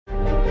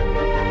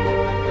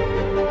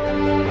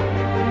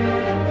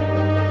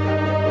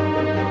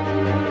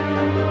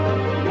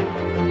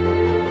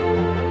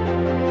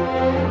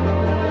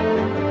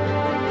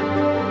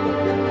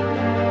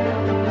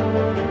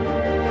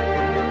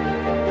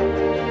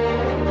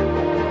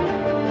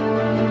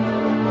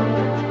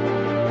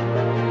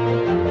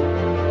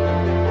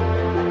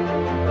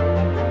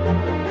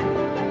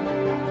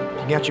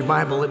got your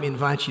Bible, let me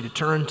invite you to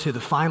turn to the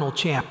final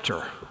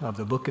chapter of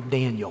the book of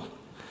Daniel.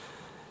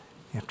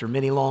 After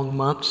many long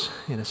months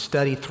in a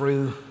study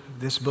through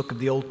this book of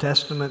the Old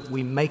Testament,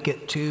 we make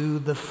it to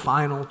the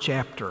final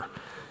chapter.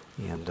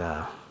 And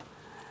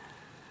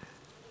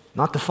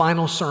not the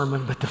final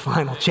sermon, but the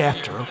final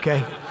chapter,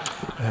 okay?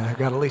 I've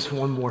got at least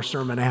one more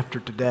sermon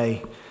after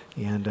today,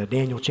 and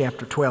Daniel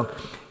chapter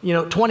 12.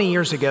 20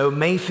 years ago,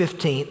 May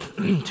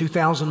 15th,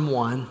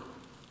 2001,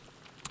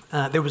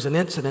 there was an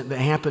incident that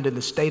happened in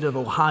the state of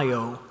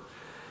Ohio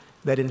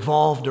that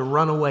involved a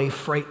runaway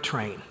freight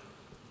train.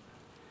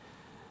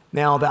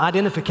 Now, the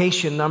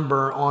identification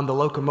number on the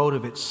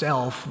locomotive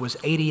itself was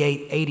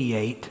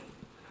 8888,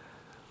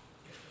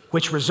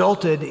 which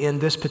resulted in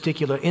this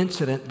particular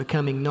incident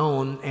becoming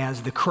known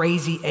as the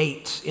Crazy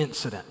Eights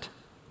incident.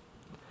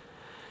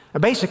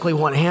 Now, basically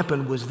what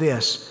happened was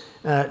this.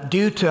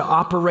 Due to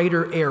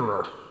operator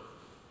error,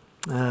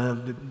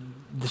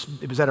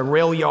 it was at a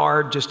rail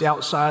yard just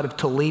outside of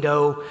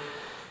Toledo.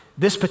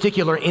 This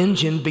particular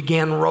engine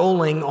began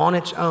rolling on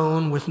its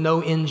own with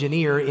no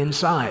engineer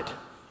inside.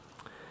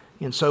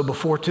 And so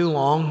before too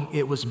long,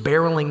 it was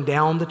barreling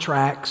down the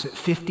tracks at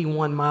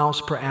 51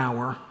 miles per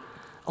hour,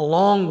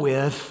 along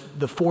with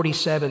the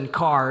 47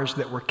 cars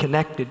that were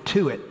connected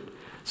to it,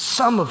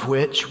 some of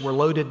which were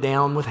loaded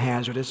down with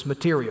hazardous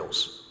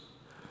materials.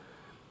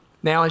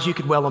 Now, as you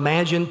could well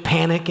imagine,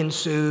 panic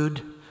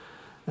ensued.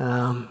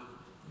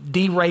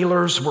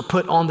 Derailers were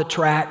put on the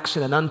tracks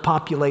in an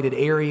unpopulated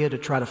area to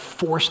try to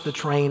force the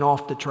train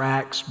off the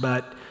tracks,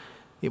 but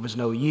it was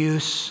no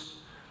use.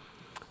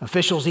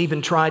 Officials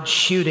even tried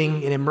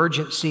shooting an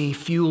emergency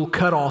fuel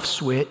cutoff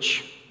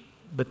switch,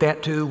 but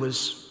that too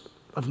was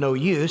of no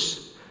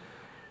use.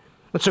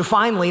 But so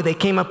finally, they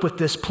came up with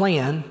this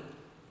plan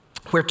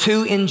where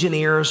two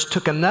engineers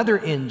took another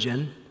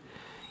engine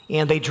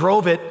and they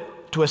drove it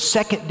to a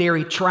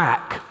secondary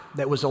track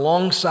that was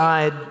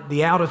alongside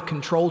the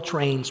out-of-control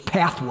train's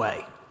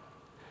pathway.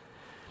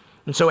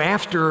 And so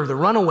after the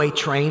runaway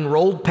train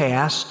rolled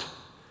past,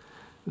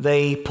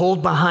 they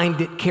pulled behind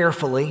it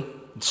carefully,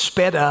 and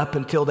sped up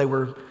until they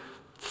were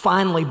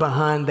finally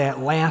behind that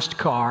last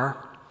car,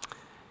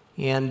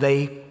 and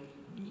they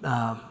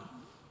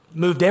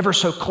moved ever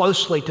so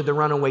closely to the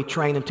runaway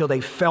train until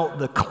they felt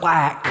the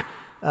clack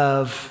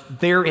of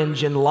their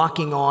engine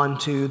locking on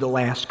to the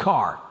last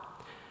car.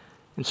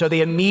 And so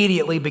they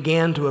immediately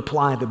began to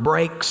apply the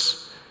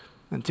brakes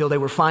until they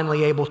were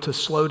finally able to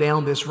slow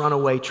down this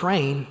runaway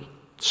train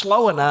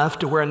slow enough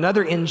to where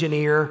another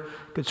engineer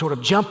could sort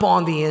of jump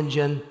on the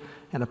engine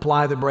and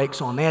apply the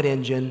brakes on that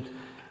engine.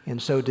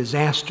 And so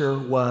disaster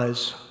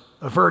was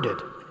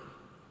averted.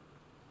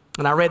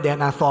 And I read that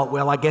and I thought,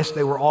 well, I guess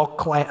they were all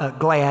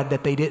glad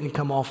that they didn't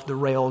come off the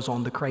rails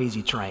on the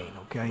crazy train,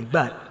 okay?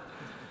 But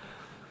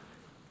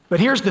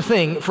here's the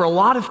thing, for a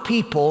lot of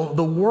people,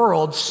 the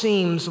world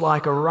seems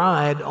like a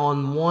ride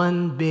on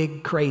one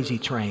big crazy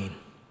train,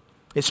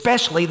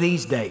 especially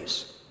these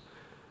days.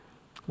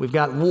 We've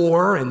got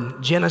war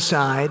and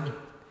genocide,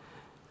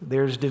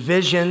 there's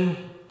division,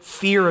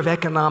 fear of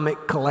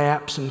economic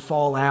collapse and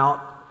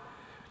fallout,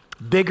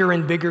 bigger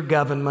and bigger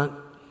government.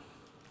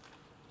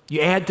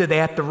 You add to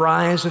that the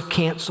rise of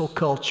cancel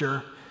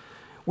culture.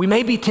 We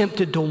may be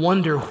tempted to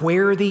wonder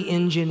where the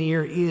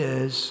engineer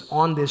is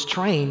on this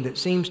train that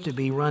seems to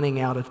be running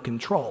out of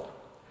control.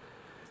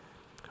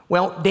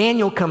 Well,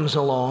 Daniel comes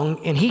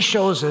along and he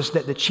shows us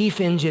that the chief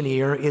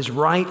engineer is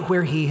right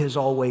where he has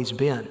always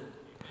been.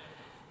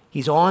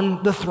 He's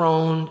on the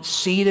throne,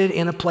 seated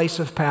in a place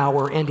of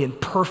power and in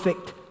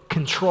perfect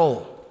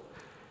control.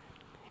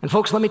 And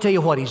folks, let me tell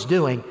you what he's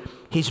doing.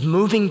 He's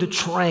moving the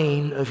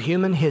train of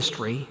human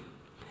history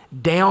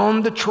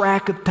down the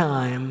track of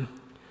time,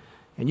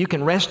 and you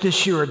can rest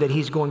assured that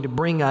he's going to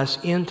bring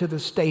us into the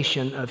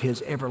station of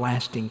his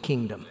everlasting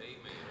kingdom.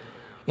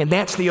 And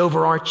that's the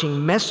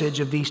overarching message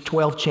of these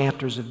 12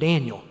 chapters of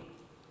Daniel.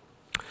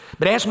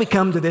 But as we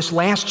come to this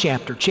last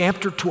chapter,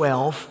 chapter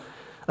 12,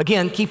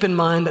 again, keep in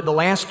mind that the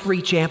last 3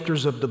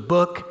 chapters of the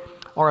book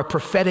are a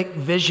prophetic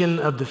vision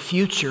of the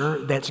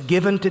future that's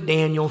given to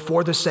Daniel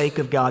for the sake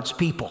of God's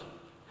people.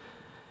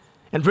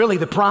 And really,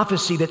 the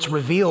prophecy that's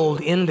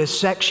revealed in this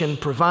section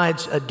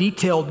provides a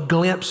detailed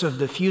glimpse of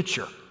the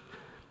future,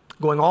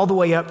 going all the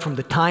way up from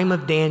the time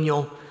of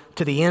Daniel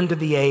to the end of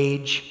the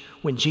age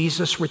when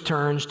Jesus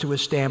returns to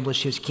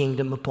establish his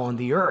kingdom upon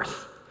the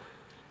earth.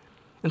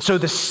 And so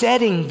the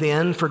setting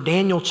then for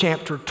Daniel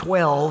chapter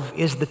 12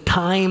 is the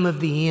time of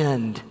the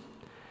end.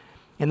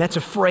 And that's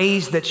a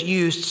phrase that's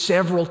used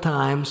several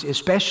times,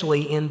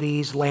 especially in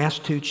these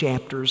last 2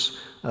 chapters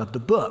of the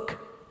book.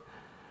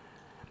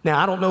 Now,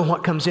 I don't know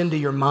what comes into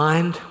your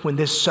mind when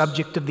this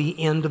subject of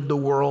the end of the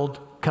world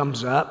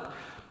comes up.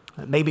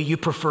 Maybe you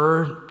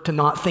prefer to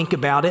not think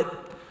about it.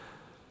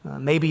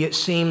 Maybe it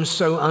seems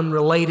so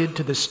unrelated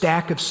to the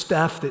stack of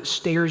stuff that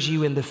stares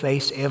you in the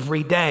face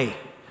every day.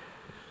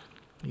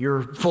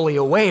 You're fully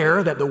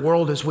aware that the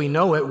world as we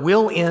know it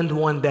will end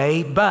one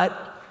day,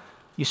 but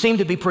you seem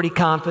to be pretty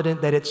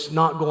confident that it's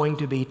not going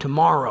to be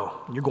tomorrow.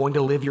 You're going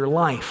to live your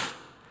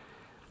life.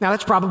 Now,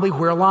 that's probably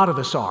where a lot of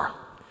us are.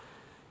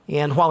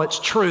 And while it's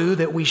true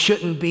that we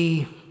shouldn't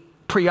be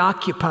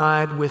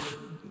preoccupied with,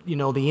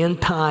 the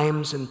end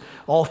times and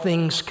all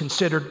things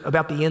considered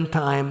about the end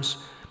times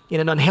in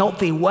an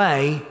unhealthy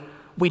way,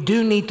 we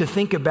do need to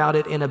think about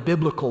it in a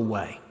biblical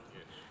way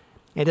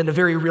and in a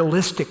very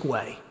realistic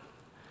way.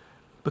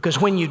 Because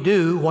when you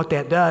do, what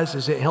that does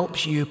is it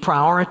helps you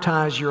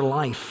prioritize your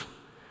life,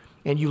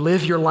 and you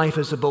live your life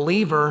as a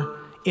believer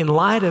in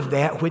light of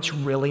that which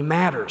really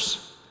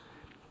matters.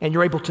 And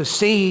you're able to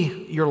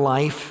see your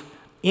life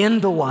in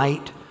the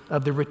light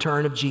of the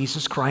return of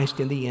Jesus Christ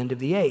in the end of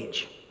the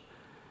age.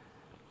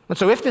 And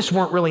so if this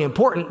weren't really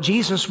important,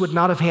 Jesus would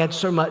not have had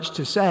so much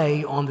to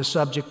say on the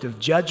subject of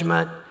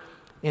judgment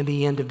and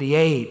the end of the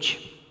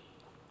age.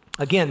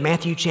 Again,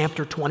 Matthew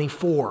chapter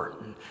 24,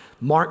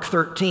 Mark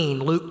 13,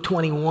 Luke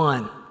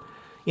 21.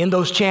 In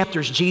those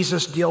chapters,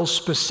 Jesus deals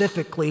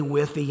specifically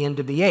with the end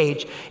of the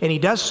age, and he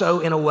does so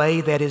in a way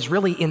that is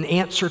really in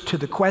answer to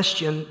the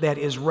question that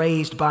is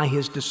raised by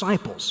his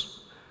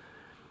disciples.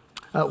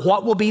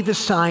 What will be the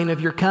sign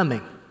of your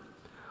coming?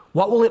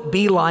 What will it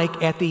be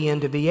like at the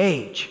end of the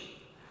age?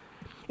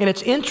 And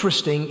it's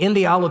interesting in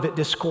the Olivet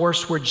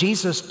Discourse where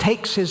Jesus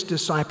takes his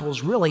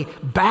disciples really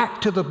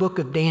back to the book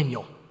of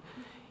Daniel,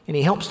 and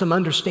he helps them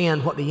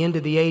understand what the end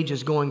of the age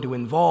is going to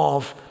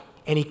involve.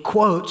 And he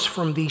quotes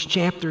from these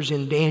chapters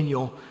in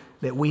Daniel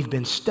that we've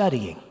been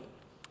studying.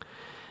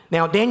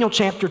 Now, Daniel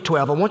chapter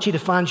 12, I want you to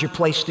find your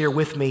place there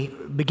with me,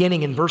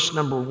 beginning in verse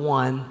number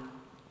 1.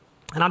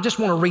 And I just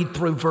want to read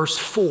through verse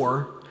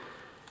 4.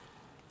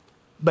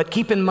 But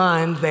keep in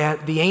mind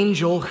that the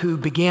angel who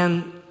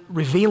began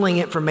revealing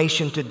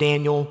information to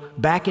Daniel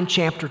back in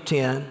chapter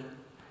 10,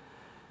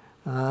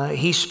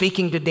 he's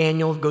speaking to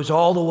Daniel, goes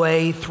all the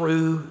way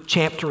through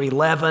chapter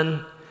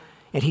 11.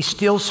 And he's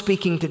still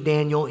speaking to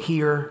Daniel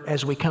here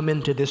as we come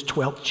into this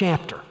 12th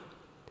chapter.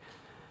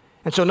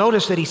 And so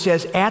notice that he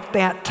says, "At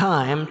that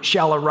time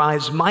shall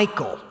arise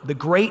Michael, the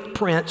great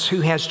prince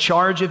who has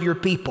charge of your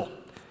people.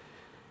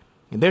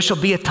 And there shall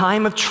be a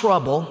time of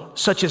trouble,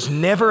 such as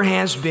never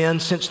has been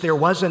since there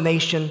was a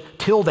nation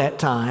till that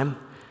time.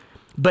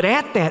 But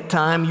at that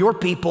time your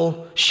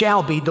people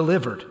shall be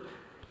delivered,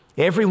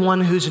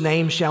 everyone whose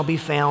name shall be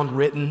found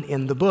written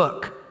in the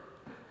book.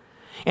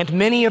 And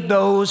many of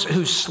those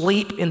who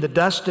sleep in the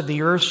dust of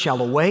the earth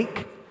shall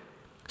awake,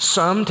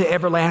 some to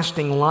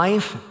everlasting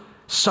life,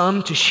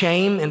 some to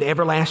shame and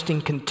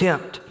everlasting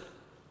contempt.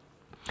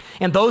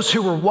 And those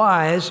who were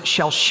wise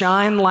shall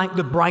shine like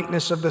the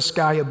brightness of the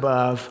sky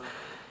above,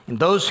 and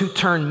those who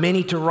turn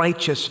many to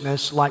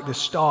righteousness like the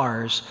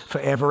stars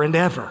forever and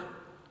ever.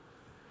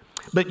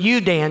 But you,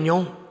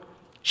 Daniel,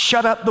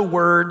 shut up the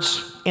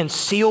words and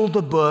seal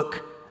the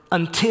book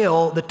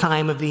until the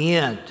time of the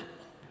end.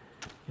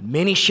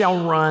 Many shall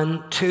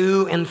run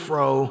to and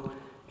fro,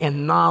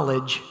 and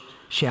knowledge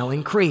shall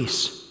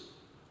increase."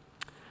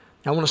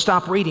 Now, I want to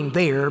stop reading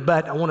there,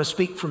 but I want to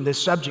speak from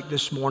this subject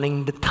this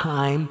morning, the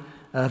time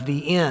of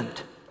the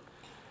end.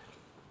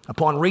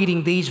 Upon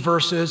reading these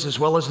verses, as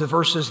well as the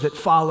verses that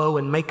follow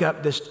and make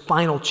up this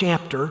final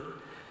chapter,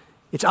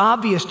 it's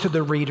obvious to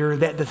the reader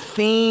that the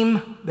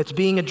theme that's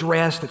being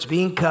addressed, that's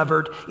being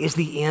covered, is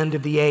the end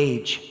of the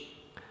age.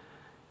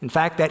 In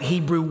fact, that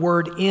Hebrew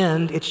word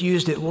 "end," it's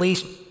used at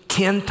least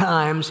 10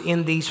 times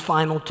in these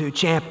final 2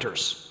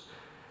 chapters.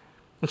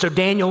 And so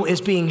Daniel is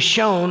being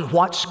shown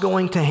what's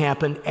going to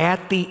happen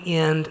at the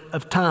end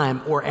of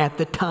time, or at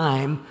the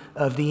time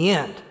of the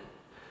end.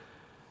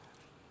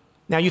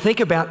 Now you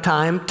think about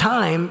time.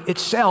 Time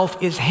itself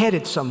is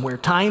headed somewhere.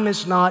 Time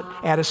is not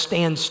at a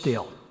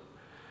standstill.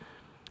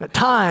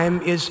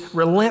 Time is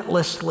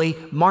relentlessly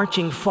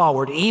marching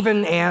forward.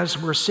 Even as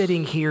we're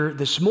sitting here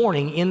this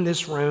morning in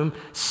this room,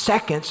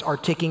 seconds are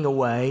ticking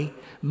away.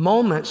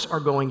 Moments are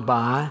going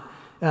by,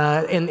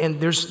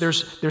 and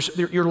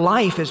your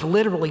life is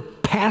literally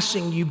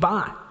passing you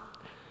by.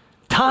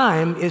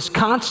 Time is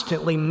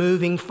constantly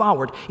moving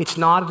forward. It's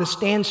not at a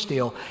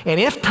standstill. And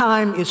if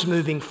time is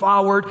moving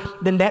forward,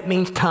 then that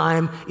means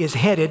time is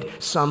headed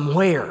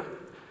somewhere.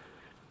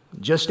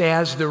 Just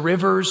as the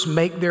rivers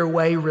make their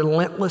way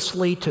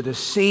relentlessly to the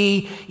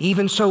sea,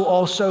 even so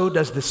also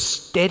does the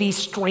steady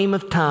stream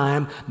of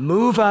time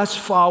move us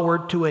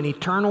forward to an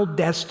eternal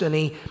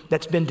destiny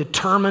that's been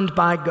determined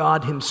by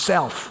God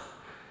Himself.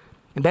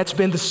 And that's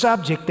been the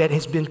subject that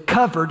has been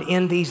covered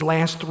in these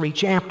last 3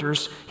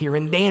 chapters here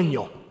in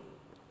Daniel.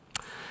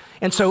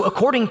 And so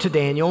according to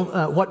Daniel,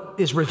 what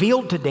is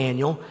revealed to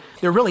Daniel,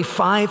 there are really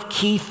 5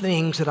 key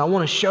things that I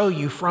want to show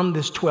you from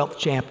this 12th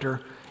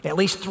chapter, at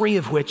least 3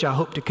 of which I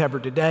hope to cover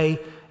today,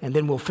 and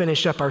then we'll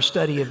finish up our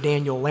study of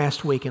Daniel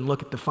last week and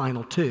look at the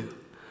final 2.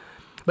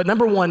 But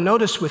number 1,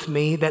 notice with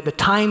me that the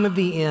time of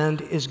the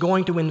end is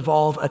going to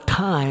involve a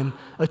time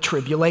of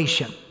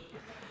tribulation.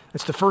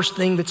 That's the first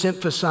thing that's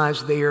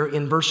emphasized there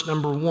in verse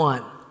number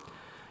 1.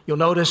 You'll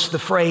notice the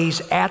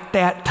phrase, "At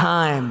that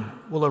time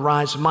will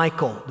arise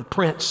Michael, the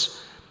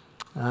prince,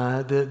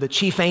 the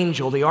chief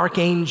angel, the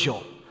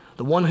archangel,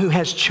 the one who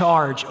has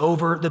charge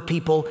over the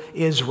people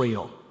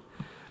Israel."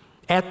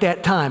 At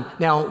that time.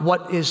 Now,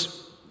 what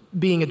is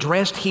being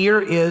addressed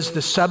here is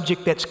the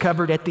subject that's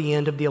covered at the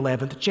end of the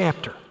 11th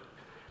chapter.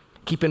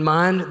 Keep in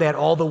mind that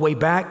all the way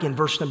back in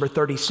verse number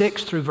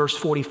 36 through verse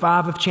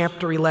 45 of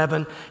chapter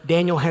 11,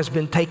 Daniel has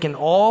been taken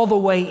all the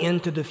way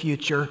into the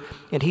future,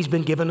 and he's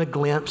been given a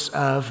glimpse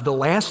of the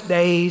last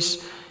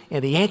days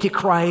and the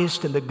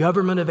Antichrist and the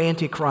government of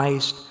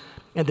Antichrist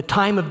and the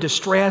time of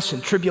distress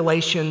and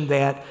tribulation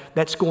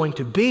that's going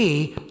to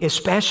be,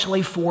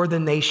 especially for the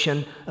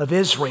nation of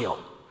Israel.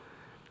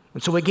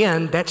 And so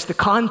again, that's the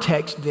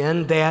context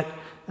then that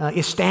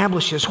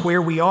establishes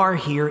where we are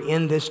here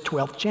in this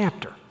 12th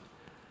chapter.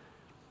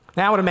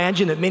 Now, I would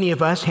imagine that many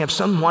of us have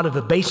somewhat of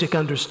a basic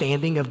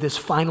understanding of this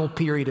final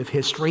period of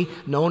history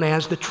known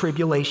as the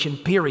tribulation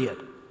period.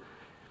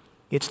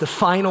 It's the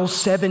final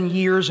 7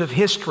 years of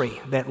history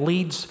that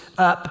leads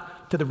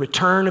up to the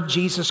return of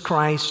Jesus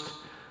Christ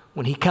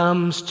when he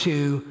comes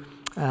to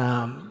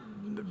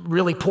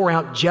really pour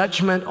out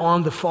judgment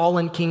on the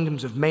fallen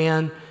kingdoms of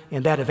man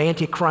and that of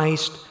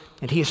Antichrist,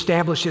 and he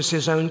establishes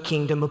his own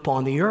kingdom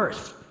upon the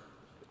earth.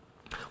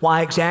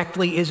 Why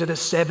exactly is it a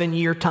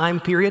 7-year time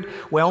period?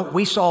 Well,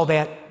 we saw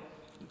that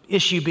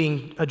issue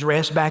being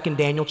addressed back in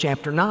Daniel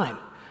chapter 9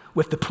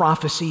 with the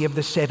prophecy of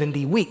the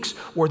 70 weeks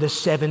or the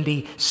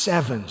 70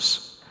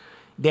 sevens.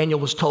 Daniel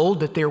was told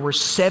that there were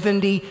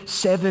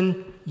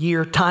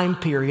 77-year time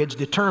periods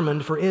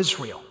determined for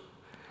Israel,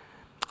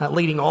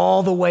 leading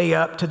all the way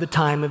up to the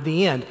time of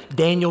the end.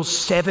 Daniel's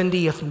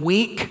 70th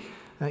week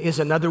is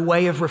another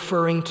way of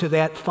referring to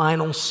that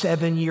final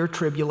 7-year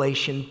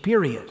tribulation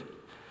period.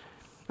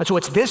 And so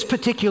it's this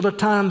particular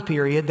time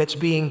period that's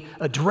being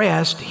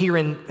addressed here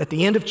at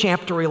the end of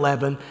chapter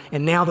 11,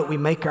 and now that we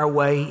make our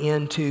way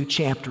into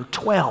chapter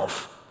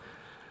 12.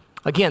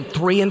 Again,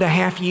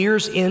 3.5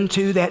 years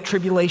into that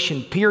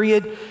tribulation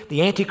period,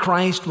 the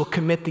Antichrist will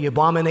commit the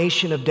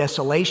abomination of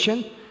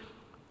desolation,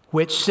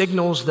 which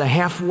signals the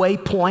halfway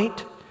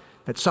point.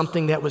 That's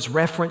something that was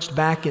referenced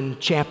back in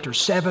chapter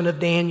 7 of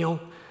Daniel.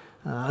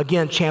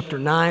 Again, chapter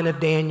 9 of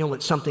Daniel,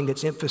 it's something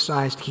that's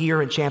emphasized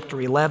here in chapter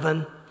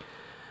 11.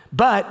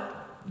 But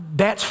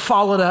that's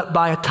followed up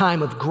by a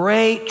time of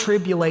great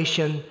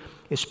tribulation,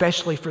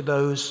 especially for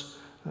those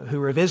who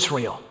are of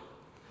Israel.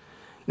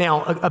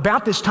 Now,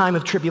 about this time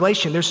of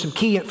tribulation, there's some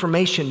key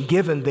information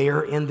given there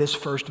in this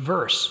first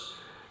verse.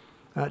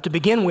 To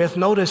begin with,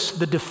 notice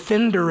the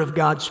defender of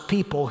God's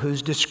people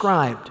who's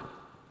described.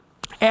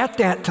 At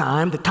that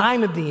time, the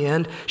time of the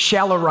end,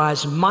 shall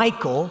arise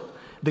Michael,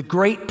 the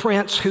great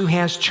prince who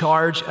has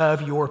charge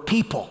of your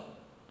people.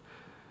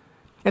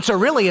 And so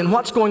really, in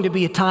what's going to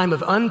be a time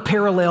of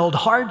unparalleled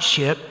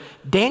hardship,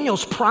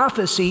 Daniel's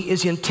prophecy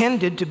is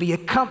intended to be a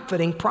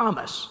comforting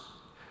promise.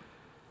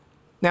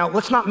 Now,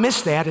 let's not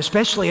miss that,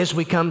 especially as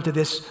we come to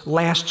this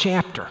last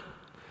chapter.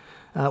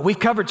 We've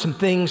covered some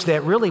things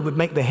that really would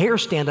make the hair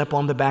stand up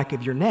on the back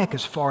of your neck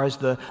as far as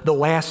the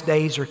last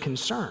days are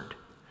concerned.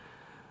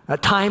 A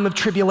time of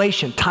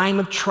tribulation, time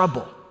of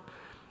trouble,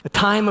 a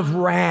time of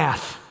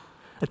wrath,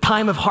 a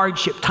time of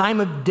hardship, time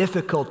of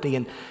difficulty,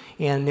 and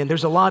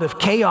there's a lot of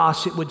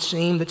chaos, it would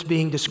seem, that's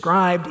being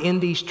described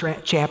in these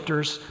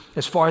chapters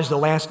as far as the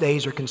last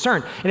days are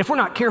concerned. And if we're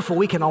not careful,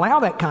 we can allow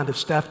that kind of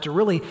stuff to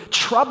really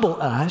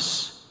trouble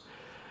us.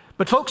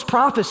 But folks,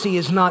 prophecy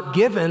is not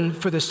given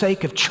for the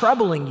sake of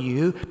troubling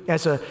you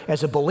as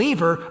a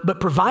believer, but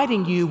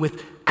providing you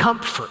with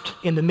comfort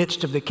in the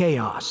midst of the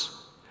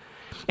chaos.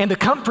 And the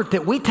comfort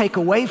that we take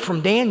away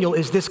from Daniel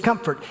is this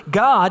comfort: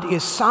 God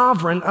is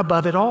sovereign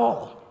above it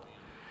all.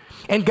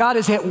 And God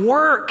is at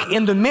work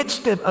in the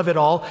midst of it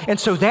all. And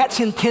so that's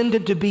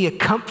intended to be a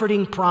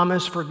comforting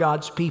promise for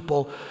God's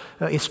people,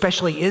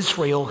 especially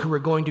Israel, who are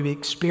going to be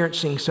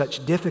experiencing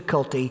such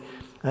difficulty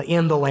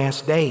in the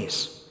last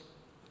days.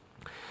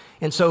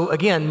 And so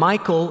again,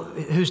 Michael,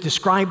 who's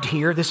described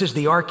here, this is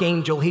the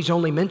archangel. He's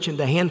only mentioned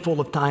a handful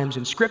of times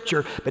in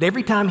Scripture, but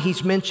every time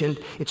he's mentioned,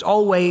 it's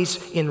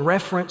always in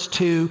reference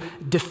to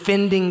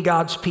defending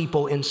God's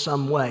people in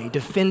some way,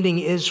 defending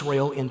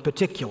Israel in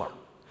particular.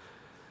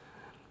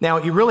 Now,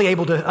 you're really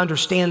able to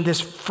understand this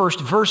first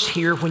verse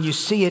here when you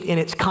see it in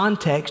its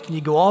context, and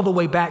you go all the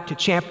way back to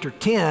chapter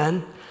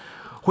 10,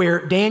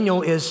 where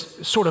Daniel is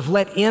sort of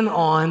let in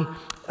on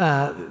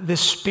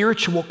this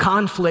spiritual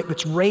conflict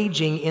that's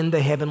raging in the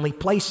heavenly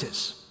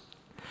places,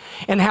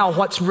 and how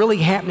what's really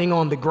happening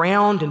on the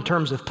ground in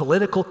terms of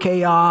political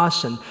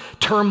chaos and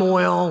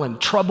turmoil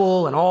and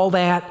trouble and all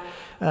that,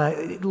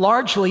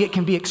 largely it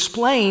can be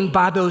explained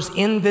by those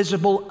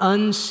invisible,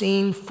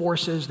 unseen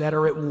forces that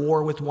are at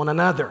war with one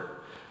another.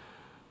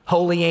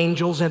 Holy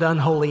angels and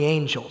unholy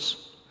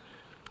angels.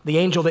 The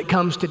angel that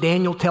comes to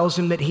Daniel tells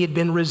him that he had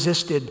been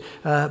resisted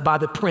by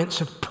the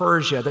prince of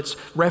Persia. That's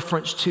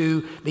reference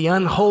to the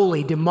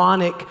unholy,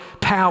 demonic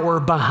power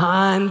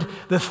behind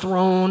the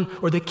throne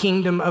or the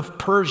kingdom of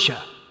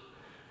Persia.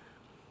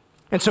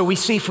 And so we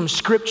see from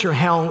Scripture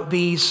how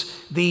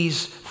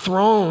these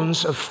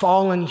thrones of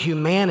fallen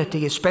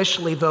humanity,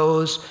 especially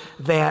those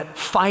that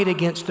fight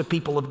against the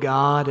people of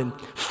God and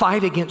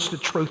fight against the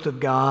truth of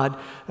God,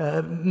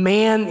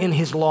 man in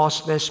his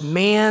lostness,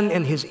 man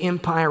in his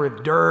empire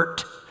of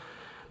dirt,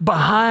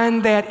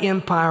 Behind that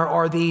empire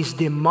are these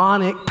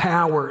demonic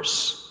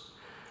powers.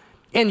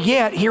 And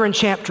yet, here in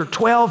chapter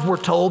 12, we're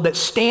told that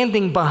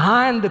standing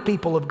behind the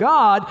people of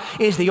God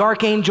is the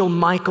archangel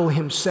Michael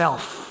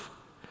himself.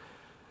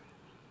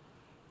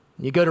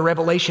 You go to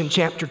Revelation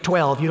chapter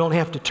 12, you don't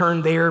have to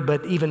turn there,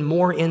 but even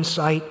more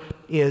insight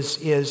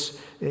is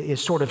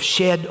sort of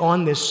shed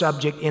on this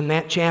subject in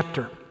that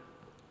chapter,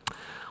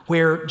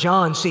 where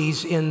John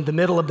sees in the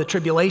middle of the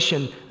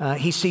tribulation,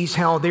 he sees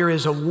how there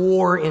is a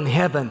war in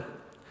heaven.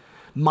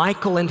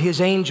 Michael and his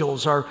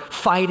angels are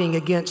fighting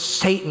against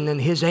Satan and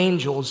his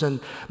angels, and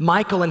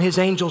Michael and his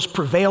angels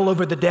prevail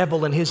over the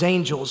devil and his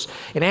angels.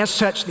 And as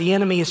such, the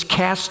enemy is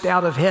cast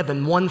out of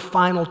heaven one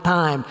final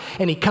time,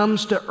 and he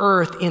comes to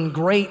earth in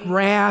great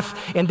wrath.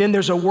 And then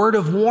there's a word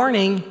of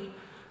warning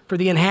for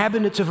the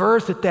inhabitants of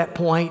earth at that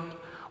point.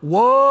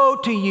 Woe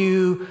to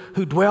you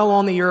who dwell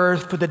on the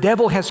earth, for the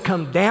devil has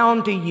come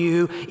down to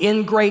you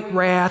in great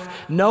wrath,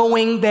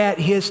 knowing that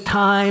his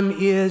time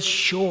is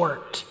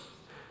short.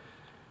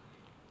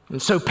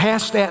 And so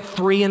past that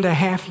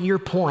 3.5 year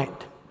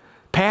point,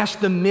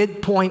 past the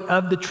midpoint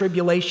of the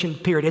tribulation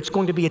period, it's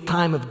going to be a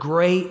time of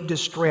great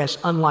distress,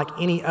 unlike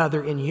any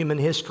other in human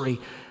history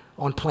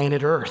on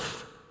planet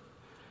Earth.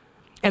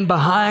 And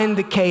behind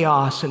the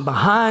chaos and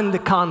behind the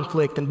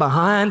conflict and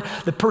behind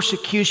the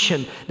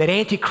persecution that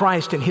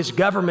Antichrist and his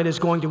government is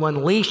going to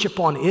unleash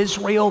upon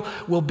Israel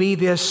will be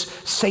this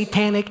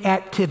satanic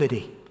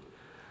activity.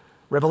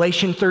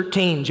 Revelation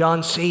 13,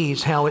 John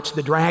sees how it's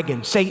the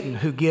dragon, Satan,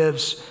 who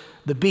gives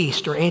the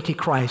beast or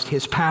Antichrist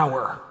his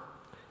power.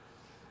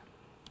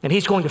 And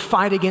he's going to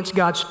fight against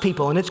God's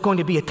people, and it's going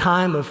to be a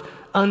time of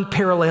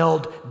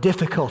unparalleled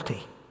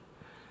difficulty.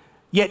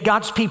 Yet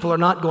God's people are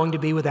not going to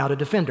be without a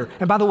defender.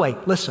 And by the way,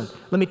 listen,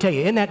 let me tell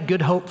you, isn't that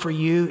good hope for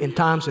you in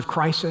times of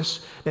crisis?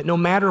 That no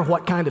matter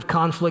what kind of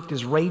conflict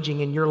is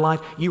raging in your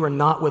life, you are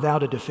not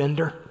without a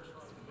defender.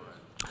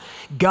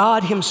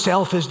 God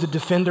himself is the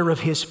defender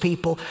of his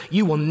people.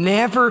 You will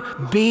never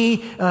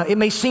be, it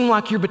may seem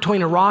like you're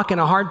between a rock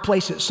and a hard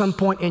place at some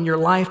point in your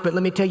life, but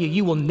let me tell you,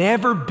 you will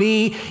never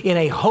be in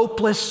a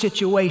hopeless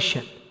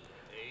situation.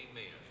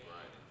 Amen.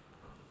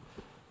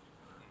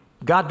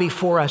 God be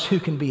for us, who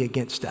can be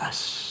against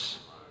us?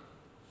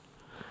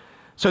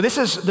 So this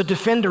is the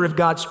defender of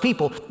God's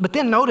people. But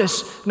then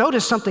notice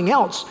something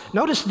else.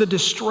 Notice the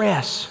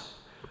distress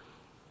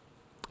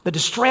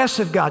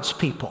of God's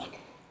people.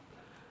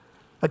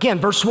 Again,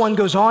 verse 1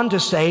 goes on to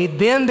say,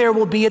 then there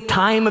will be a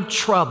time of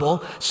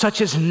trouble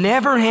such as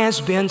never has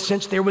been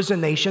since there was a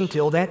nation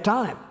till that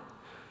time.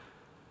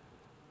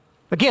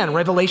 Again,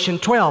 Revelation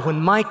 12,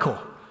 when Michael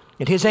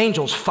and his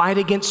angels fight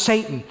against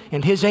Satan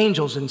and his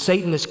angels, and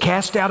Satan is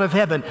cast out of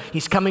heaven.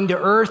 He's coming to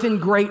earth in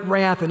great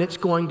wrath, and it's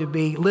going to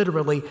be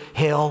literally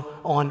hell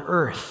on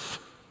earth.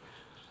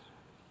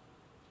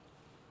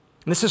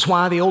 And this is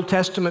why the Old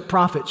Testament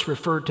prophets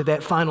referred to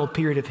that final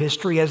period of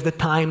history as the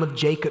time of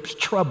Jacob's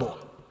trouble.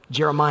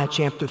 Jeremiah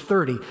chapter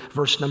 30,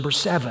 verse number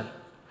 7.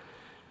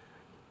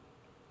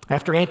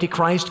 After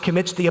Antichrist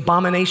commits the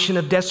abomination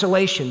of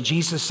desolation,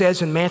 Jesus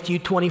says in Matthew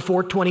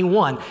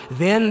 24:21,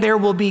 then there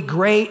will be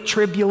great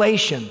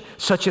tribulation,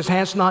 such as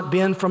has not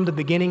been from the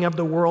beginning of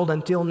the world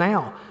until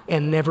now,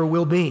 and never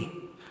will be.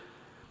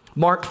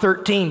 Mark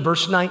 13,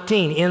 verse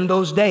 19, in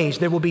those days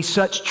there will be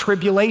such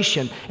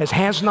tribulation as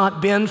has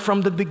not been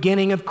from the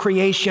beginning of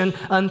creation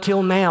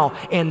until now,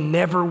 and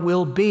never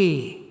will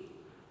be.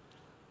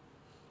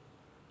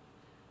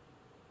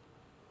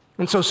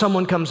 And so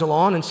someone comes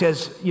along and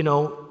says, you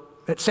know,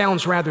 it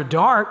sounds rather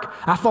dark.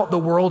 I thought the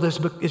world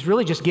is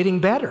really just getting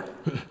better.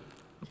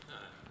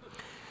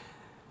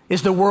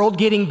 Is the world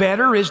getting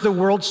better? Is the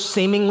world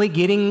seemingly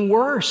getting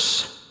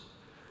worse?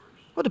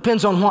 Well, it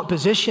depends on what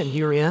position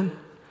you're in.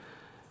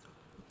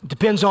 It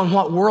depends on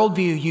what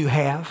worldview you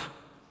have.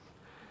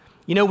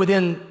 You know,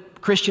 within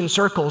Christian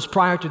circles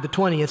prior to the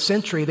 20th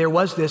century, there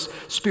was this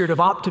spirit of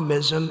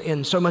optimism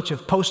in so much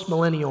of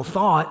postmillennial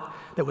thought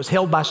that was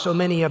held by so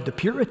many of the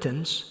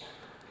Puritans,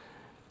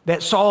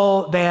 that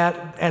saw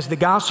that as the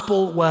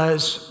gospel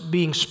was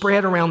being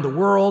spread around the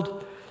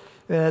world,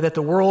 that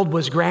the world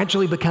was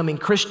gradually becoming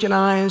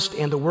Christianized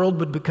and the world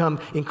would become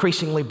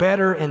increasingly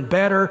better, and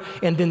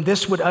then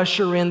this would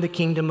usher in the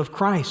kingdom of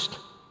Christ.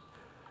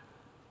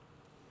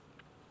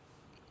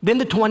 Then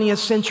the 20th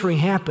century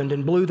happened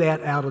and blew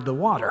that out of the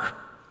water.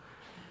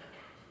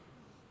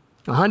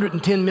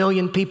 110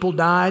 million people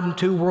died in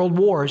 2 world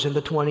wars in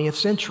the 20th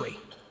century.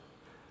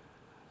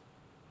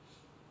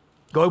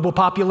 Global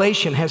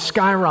population has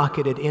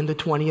skyrocketed in the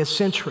 20th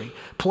century.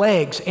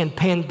 Plagues and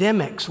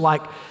pandemics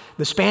like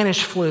the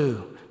Spanish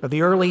flu of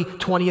the early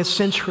 20th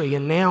century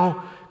and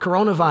now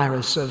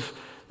coronavirus of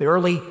the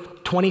early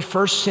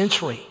 21st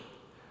century.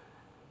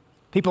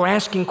 People are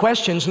asking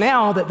questions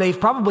now that they've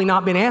probably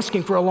not been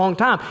asking for a long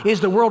time.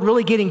 Is the world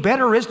really getting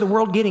better, or is the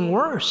world getting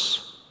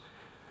worse?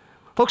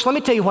 Folks, let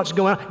me tell you what's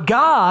going on.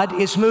 God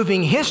is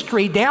moving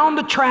history down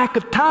the track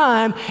of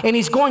time, and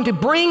he's going to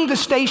bring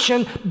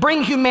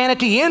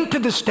humanity into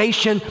the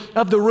station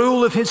of the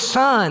rule of his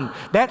Son.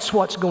 That's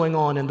what's going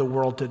on in the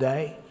world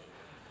today.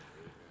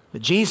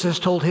 But Jesus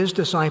told his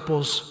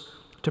disciples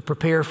to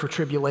prepare for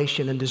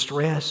tribulation and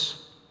distress.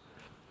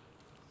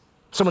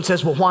 Someone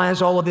says, well, why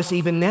is all of this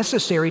even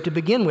necessary to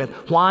begin with?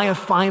 Why a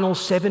final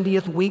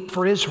 70th week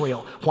for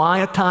Israel? Why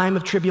a time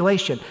of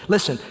tribulation?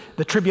 Listen,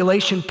 the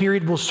tribulation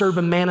period will serve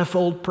a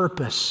manifold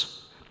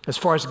purpose as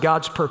far as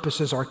God's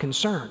purposes are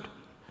concerned,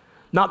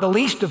 not the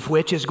least of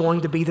which is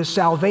going to be the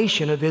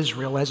salvation of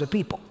Israel as a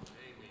people.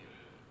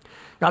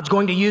 God's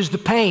going to use the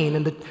pain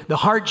and the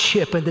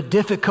hardship and the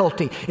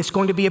difficulty. It's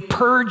going to be a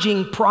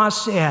purging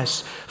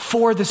process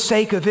for the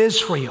sake of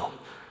Israel.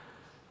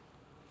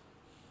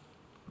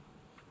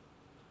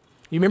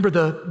 You remember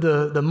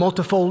the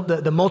multiple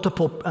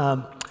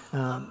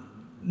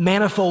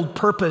manifold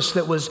purpose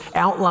that was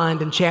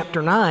outlined in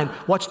chapter 9.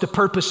 What's the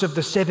purpose of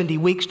the 70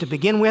 weeks to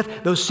begin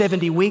with? Those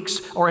 70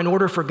 weeks are in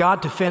order for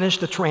God to finish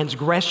the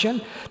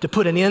transgression, to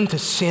put an end to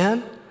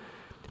sin,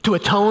 to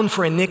atone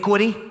for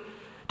iniquity,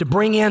 to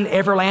bring in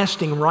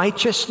everlasting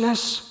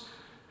righteousness,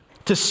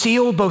 to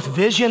seal both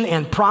vision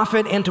and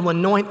prophet, and to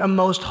anoint a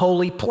most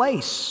holy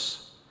place.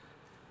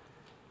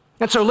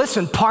 And so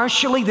listen,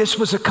 partially this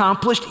was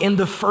accomplished in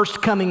the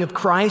first coming of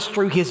Christ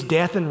through his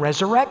death and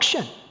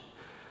resurrection.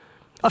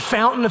 A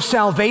fountain of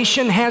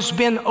salvation has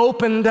been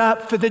opened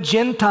up for the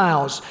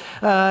Gentiles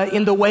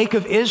in the wake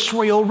of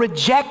Israel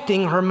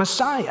rejecting her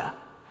Messiah.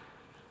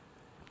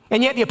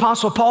 And yet the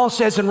Apostle Paul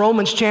says in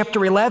Romans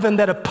chapter 11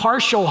 that a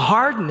partial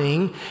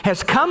hardening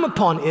has come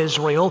upon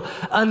Israel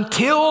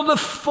until the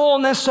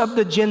fullness of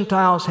the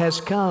Gentiles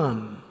has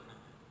come.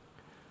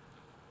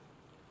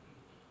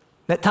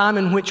 That time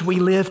in which we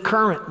live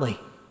currently.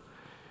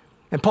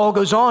 And Paul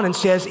goes on and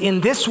says,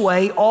 in this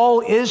way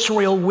all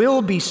Israel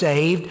will be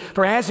saved,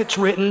 for as it's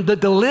written, the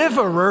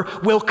deliverer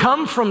will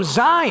come from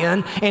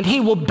Zion and he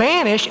will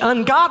banish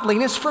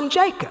ungodliness from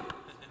Jacob.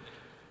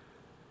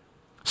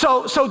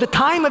 So the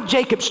time of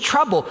Jacob's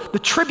trouble, the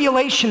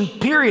tribulation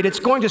period, it's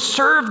going to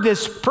serve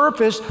this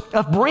purpose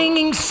of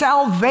bringing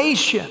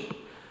salvation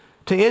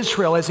to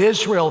Israel as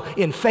Israel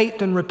in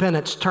faith and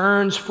repentance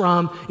turns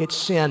from its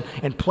sin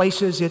and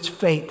places its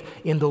faith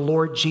in the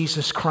Lord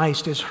Jesus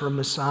Christ as her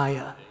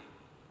Messiah.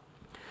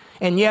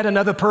 And yet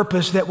another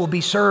purpose that will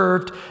be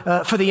served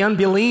for the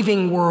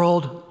unbelieving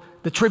world,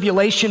 the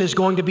tribulation is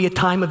going to be a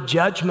time of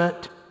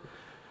judgment.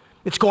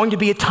 It's going to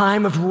be a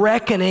time of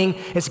reckoning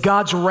as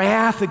God's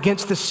wrath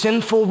against the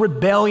sinful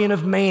rebellion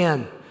of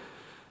man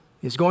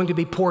is going to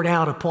be poured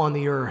out upon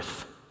the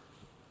earth.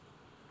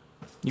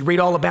 You read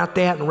all about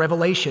that in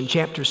Revelation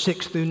chapter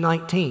 6 through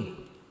 19,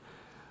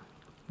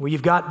 where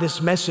you've got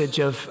this message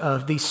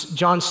of these,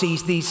 John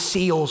sees these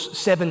seals,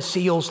 7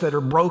 seals that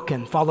are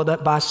broken, followed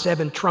up by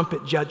 7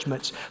 trumpet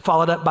judgments,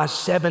 followed up by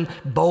 7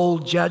 bowl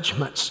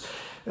judgments.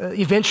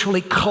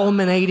 Eventually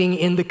culminating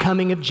in the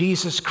coming of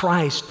Jesus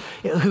Christ,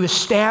 who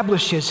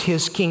establishes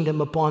his kingdom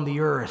upon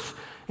the earth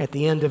at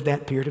the end of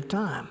that period of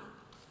time.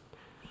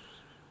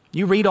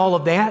 You read all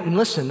of that and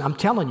listen, I'm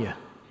telling you,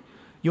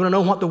 you want to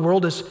know what the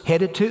world is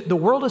headed to? The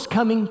world is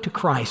coming to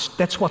Christ.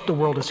 That's what the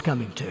world is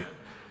coming to.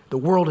 The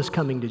world is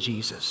coming to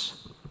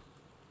Jesus.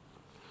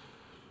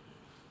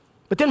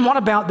 But then what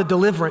about the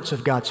deliverance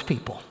of God's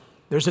people?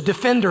 There's a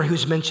defender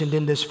who's mentioned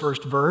in this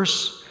first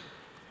verse.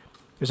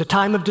 There's a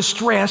time of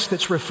distress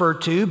that's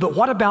referred to, but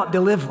what about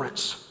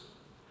deliverance?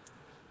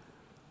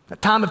 A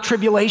time of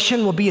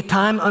tribulation will be a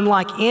time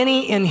unlike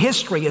any in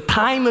history, a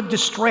time of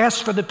distress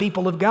for the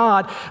people of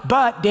God.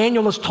 But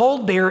Daniel is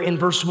told there in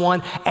verse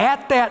 1,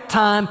 at that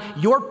time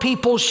your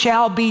people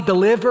shall be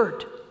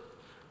delivered.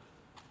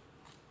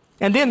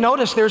 And then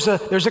notice there's a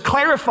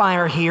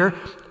clarifier here.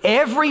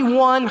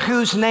 Everyone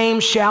whose name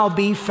shall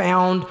be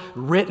found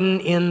written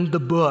in the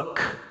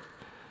book.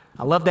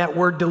 I love that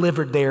word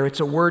delivered there.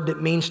 It's a word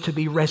that means to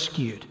be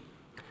rescued.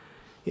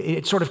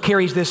 It sort of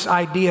carries this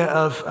idea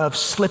of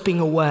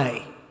slipping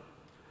away.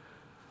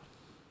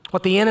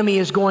 What the enemy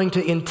is going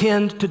to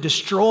intend to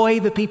destroy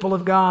the people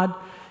of God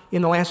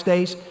in the last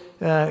days,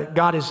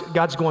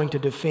 God's going to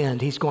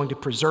defend. He's going to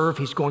preserve.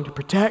 He's going to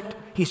protect.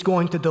 He's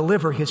going to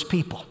deliver his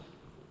people.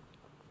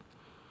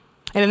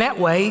 And in that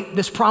way,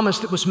 this promise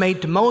that was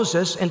made to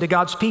Moses and to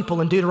God's people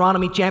in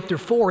Deuteronomy chapter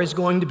 4 is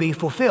going to be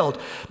fulfilled.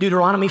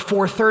 Deuteronomy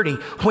 4:30,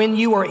 when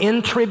you are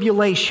in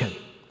tribulation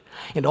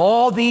and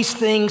all these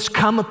things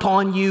come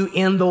upon you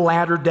in the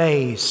latter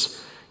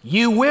days,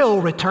 you will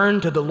return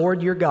to the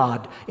Lord your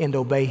God and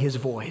obey his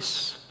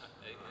voice.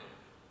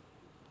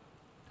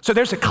 So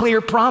there's a clear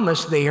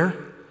promise there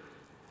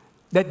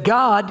that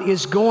God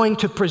is going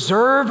to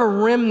preserve a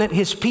remnant.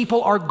 His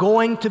people are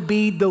going to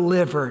be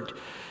delivered.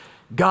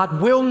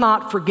 God will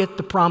not forget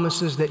the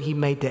promises that he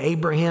made to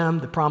Abraham,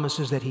 the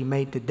promises that he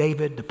made to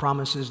David, the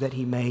promises that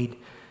he made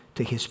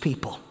to his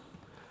people.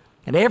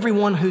 And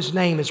everyone whose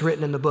name is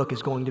written in the book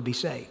is going to be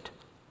saved.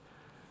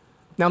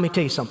 Now let me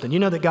tell you something. You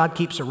know that God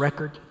keeps a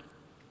record?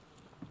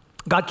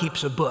 God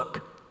keeps a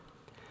book.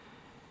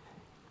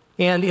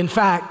 And in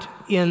fact,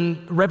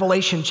 in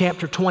Revelation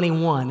chapter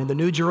 21, in the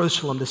New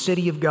Jerusalem, the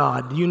city of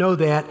God, you know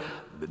that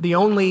the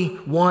only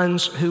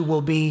ones who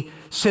will be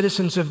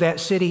citizens of that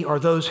city are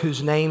those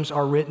whose names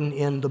are written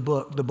in the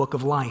book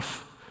of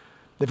life.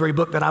 The very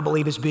book that I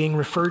believe is being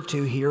referred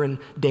to here in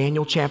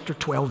Daniel chapter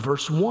 12,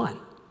 verse 1.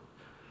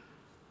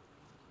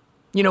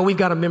 You know, we've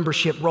got a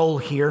membership roll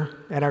here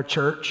at our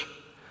church.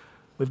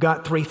 We've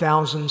got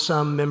 3,000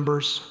 some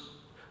members,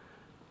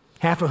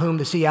 half of whom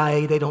the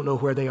CIA, they don't know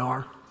where they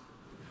are.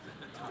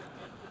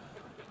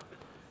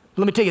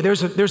 Let me tell you,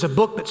 there's a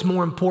book that's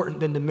more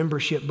important than the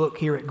membership book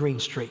here at Green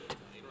Street.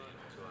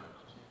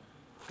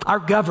 Our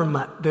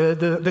government,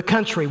 the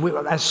country,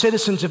 as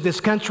citizens of this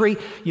country,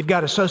 you've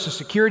got a social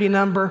security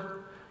number,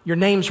 your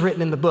name's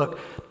written in the book.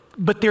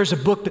 But there's a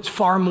book that's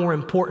far more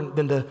important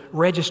than the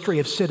registry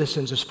of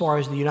citizens as far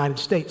as the United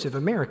States of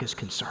America is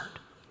concerned.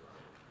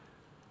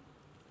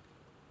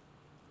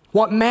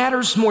 What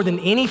matters more than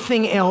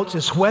anything else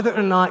is whether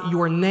or not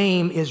your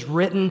name is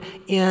written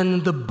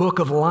in the book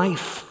of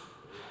life.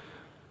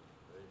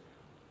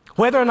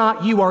 Whether or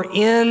not you are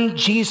in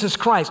Jesus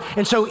Christ.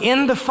 And so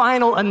in the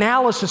final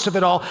analysis of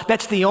it all,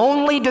 that's the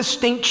only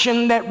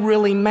distinction that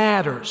really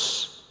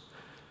matters.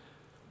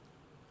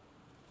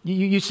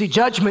 You see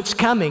judgment's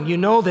coming. You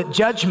know that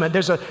judgment,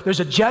 there's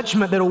a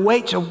judgment that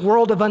awaits a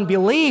world of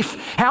unbelief.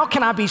 How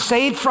can I be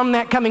saved from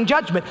that coming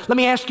judgment? Let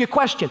me ask you a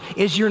question.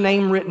 Is your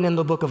name written in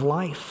the book of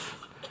life?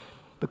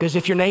 Because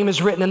if your name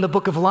is written in the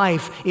book of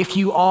life, if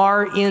you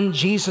are in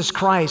Jesus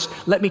Christ,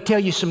 let me tell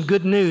you some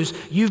good news.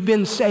 You've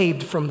been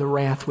saved from the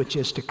wrath which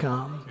is to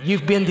come.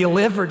 You've been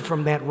delivered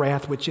from that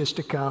wrath which is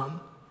to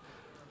come.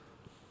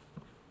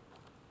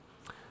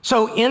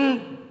 So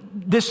in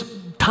this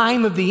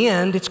time of the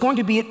end, it's going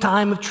to be a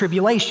time of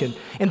tribulation.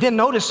 And then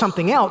notice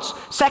something else.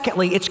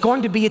 Secondly, it's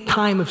going to be a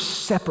time of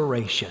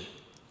separation.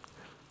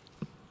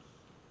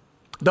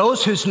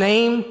 Those whose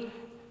name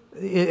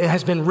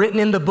has been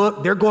written in the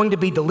book, they're going to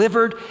be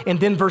delivered. And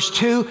then verse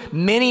 2,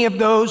 many of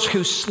those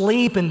who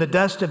sleep in the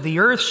dust of the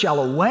earth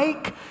shall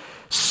awake,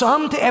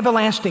 some to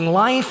everlasting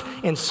life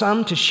and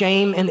some to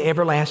shame and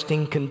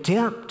everlasting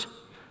contempt.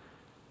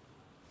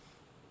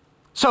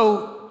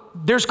 So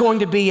there's going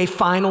to be a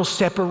final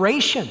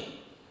separation.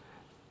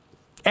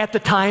 At the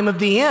time of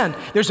the end,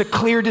 there's a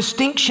clear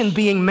distinction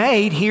being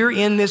made here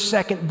in this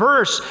second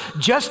verse.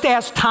 Just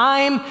as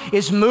time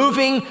is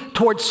moving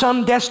towards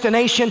some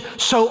destination,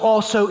 so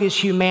also is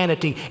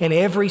humanity and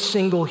every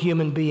single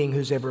human being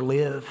who's ever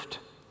lived.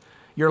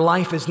 Your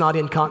life is not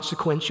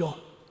inconsequential.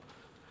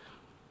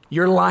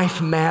 Your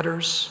life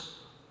matters.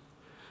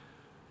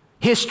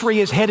 History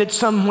is headed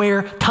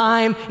somewhere.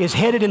 Time is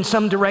headed in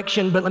some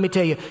direction, but let me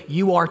tell you,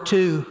 you are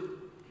too.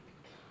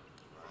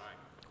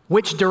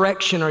 Which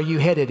direction are you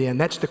headed in?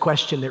 That's the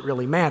question that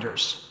really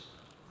matters.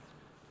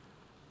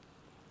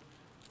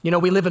 You know,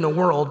 we live in a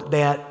world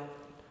that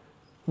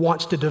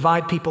wants to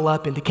divide people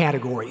up into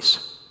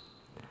categories.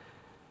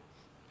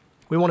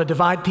 We want to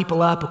divide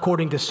people up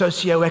according to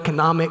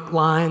socioeconomic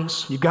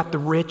lines. You've got the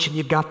rich and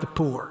you've got the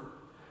poor.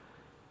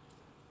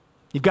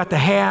 You've got the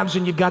haves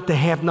and you've got the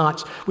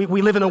have-nots.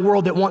 We live in a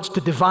world that wants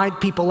to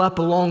divide people up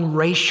along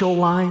racial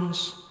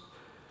lines,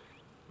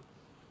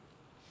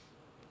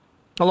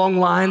 along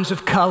lines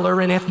of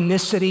color and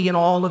ethnicity and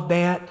all of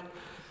that.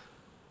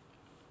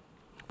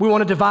 We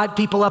want to divide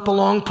people up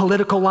along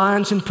political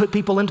lines and put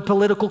people into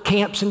political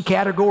camps and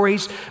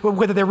categories,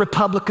 whether they're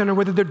Republican or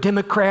whether they're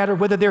Democrat or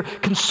whether they're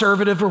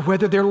conservative or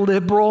whether they're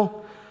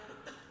liberal.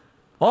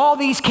 All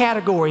these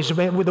categories,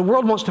 the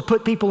world wants to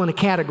put people in a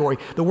category.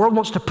 The world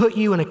wants to put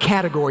you in a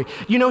category.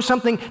 You know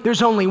something?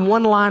 There's only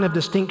one line of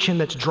distinction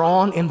that's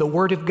drawn in the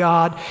Word of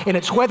God, and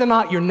it's whether or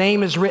not your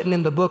name is written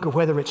in the book or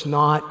whether it's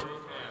not.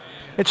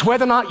 It's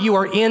whether or not you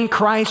are in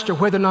Christ or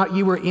whether or not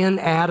you are in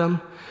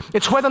Adam.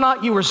 It's whether or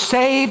not you are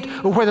saved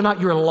or whether or not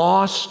you're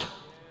lost.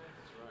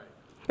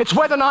 It's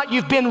whether or not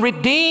you've been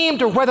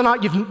redeemed or whether or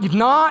not you've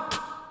not.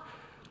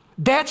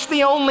 That's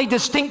the only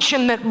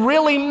distinction that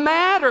really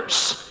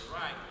matters.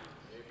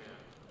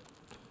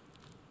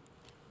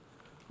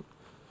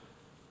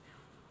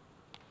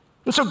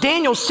 And so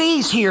Daniel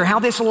sees here how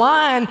this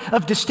line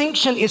of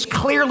distinction is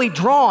clearly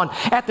drawn.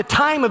 At the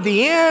time of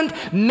the end,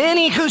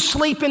 many who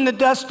sleep in the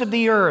dust of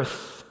the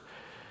earth,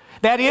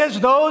 that is,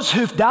 those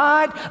who've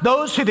died,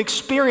 those who've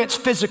experienced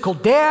physical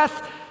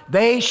death,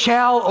 they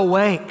shall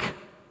awake.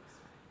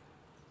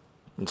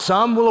 And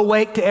some will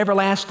awake to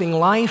everlasting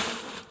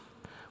life,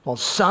 while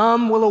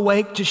some will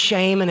awake to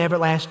shame and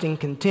everlasting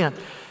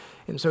contempt.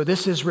 And so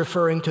this is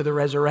referring to the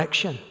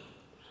resurrection.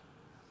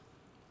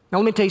 Now,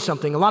 let me tell you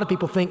something. A lot of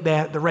people think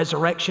that the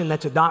resurrection,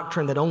 that's a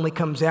doctrine that only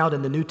comes out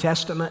in the New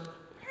Testament,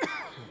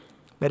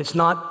 that it's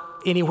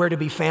not anywhere to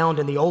be found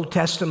in the Old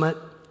Testament.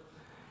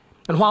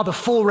 And while the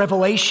full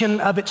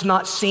revelation of it's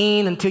not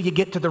seen until you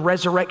get to the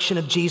resurrection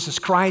of Jesus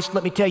Christ,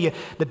 let me tell you,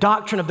 the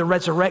doctrine of the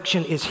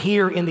resurrection is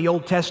here in the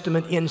Old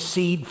Testament in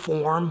seed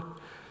form.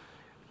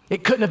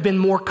 It couldn't have been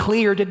more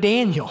clear to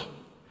Daniel.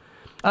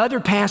 Other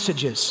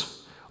passages.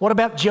 What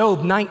about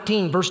Job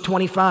 19, verse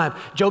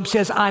 25? Job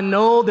says, I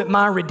know that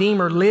my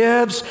Redeemer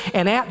lives,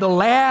 and at the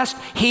last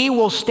he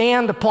will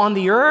stand upon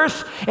the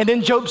earth. And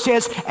then Job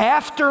says,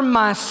 after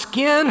my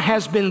skin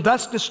has been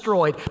thus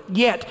destroyed,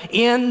 yet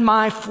in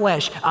my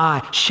flesh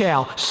I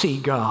shall see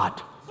God.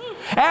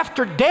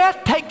 after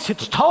death takes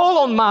its toll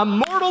on my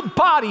mortal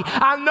body,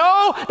 I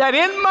know that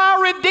in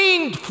my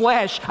redeemed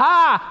flesh,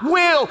 I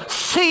will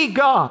see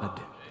God.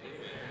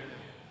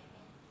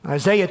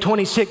 Isaiah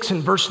 26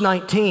 and verse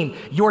 19,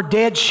 your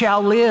dead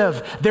shall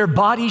live, their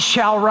bodies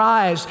shall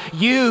rise.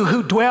 You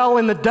who dwell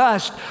in the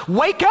dust,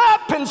 wake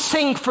up and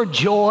sing for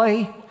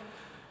joy.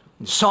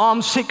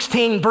 Psalm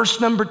 16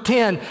 verse number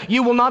 10,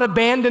 you will not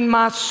abandon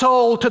my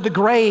soul to the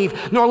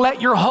grave, nor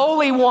let your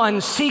Holy One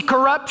see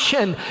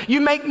corruption.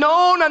 You make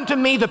known unto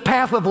me the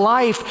path of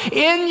life.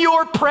 In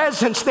your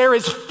presence there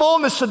is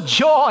fullness of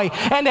joy,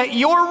 and at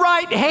your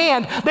right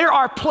hand there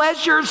are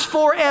pleasures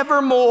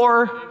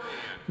forevermore.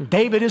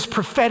 David is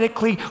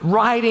prophetically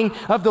writing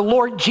of the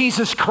Lord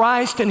Jesus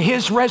Christ and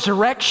his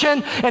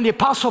resurrection. And the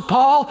Apostle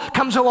Paul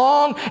comes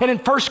along, and in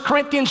 1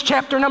 Corinthians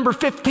chapter number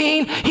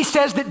 15, he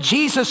says that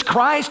Jesus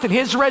Christ and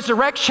his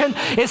resurrection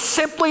is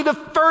simply the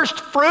first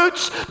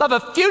fruits of a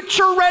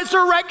future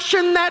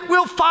resurrection that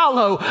will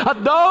follow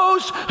of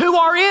those who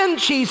are in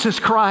Jesus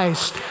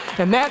Christ.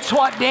 And that's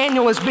what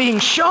Daniel is being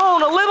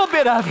shown a little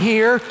bit of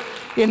here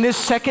in this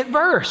second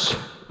verse.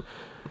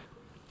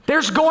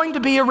 There's going to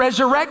be a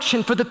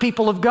resurrection for the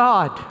people of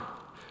God.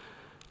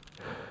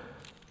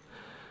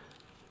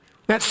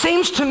 That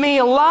seems to me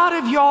a lot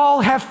of y'all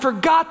have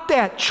forgot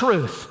that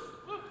truth.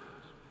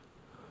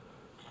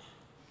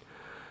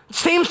 It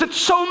seems that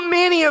so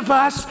many of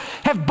us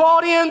have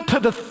bought into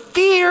the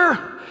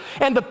fear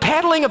and the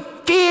peddling of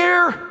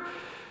fear.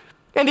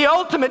 And the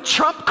ultimate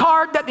trump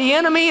card that the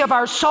enemy of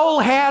our soul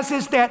has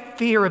is that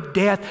fear of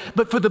death.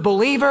 But for the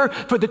believer,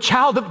 for the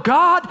child of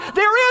God,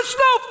 there is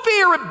no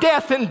fear of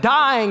death and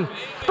dying,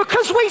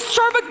 because we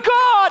serve a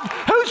God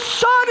whose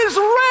Son is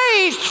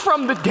raised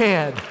from the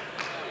dead.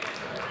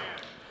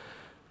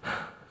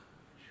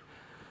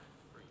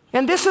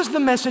 And this is the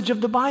message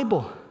of the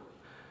Bible.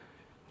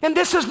 And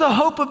this is the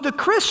hope of the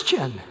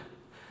Christian,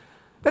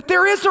 that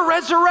there is a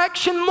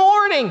resurrection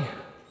morning.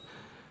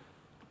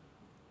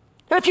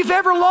 And if you've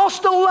ever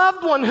lost a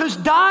loved one who's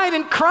died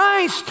in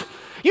Christ,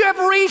 you have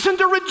reason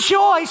to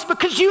rejoice,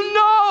 because you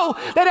know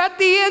that at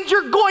the end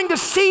you're going to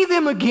see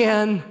them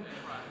again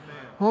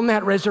on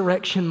that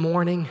resurrection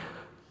morning.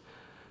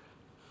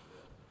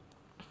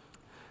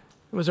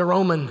 There was a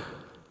Roman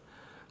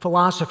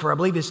philosopher, I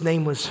believe his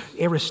name was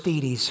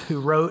Aristides, who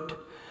wrote,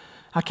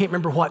 I can't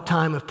remember what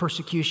time of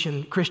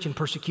persecution, Christian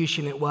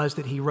persecution it was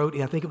that he wrote.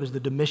 I think it was the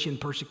Domitian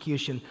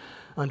persecution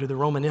under the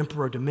Roman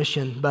Emperor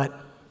Domitian, but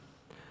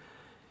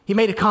he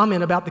made a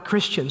comment about the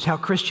Christians, how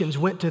Christians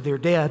went to their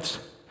deaths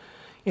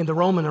in the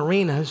Roman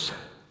arenas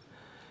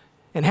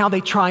and how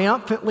they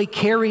triumphantly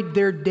carried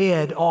their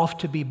dead off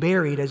to be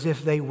buried as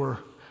if they were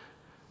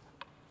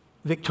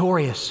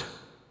victorious.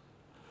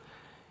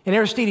 And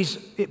Aristides,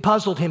 it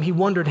puzzled him. He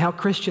wondered how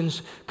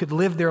Christians could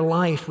live their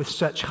life with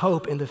such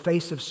hope in the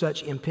face of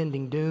such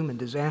impending doom and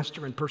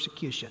disaster and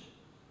persecution.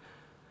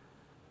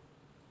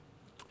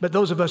 But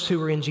those of us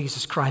who are in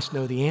Jesus Christ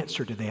know the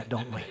answer to that,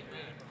 don't we?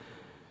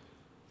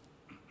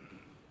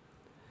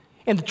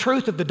 And the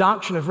truth of the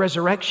doctrine of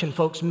resurrection,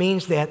 folks,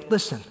 means that,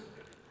 listen,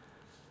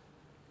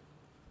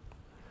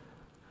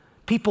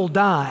 people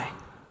die,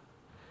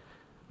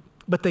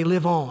 but they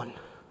live on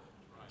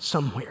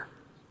somewhere.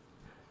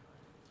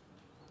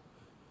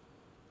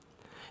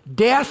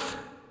 Death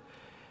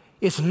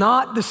is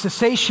not the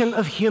cessation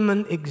of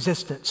human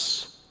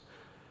existence,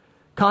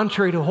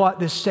 contrary to what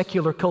this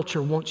secular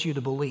culture wants you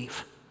to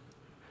believe.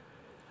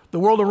 The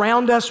world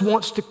around us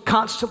wants to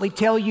constantly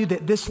tell you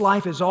that this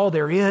life is all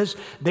there is.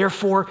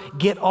 Therefore,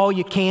 get all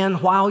you can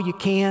while you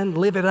can.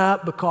 Live it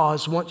up,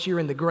 because once you're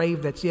in the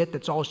grave, that's it.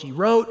 That's all she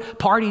wrote.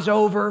 Party's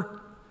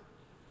over.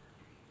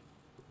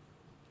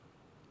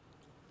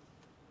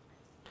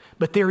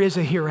 But there is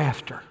a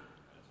hereafter.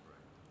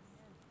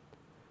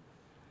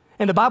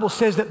 And the Bible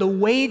says that the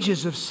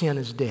wages of sin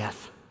is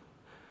death.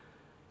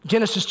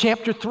 Genesis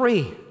chapter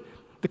 3,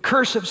 the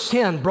curse of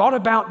sin brought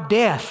about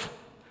death.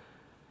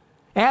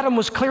 Adam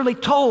was clearly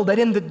told that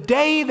in the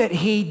day that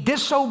he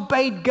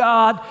disobeyed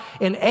God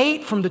and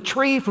ate from the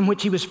tree from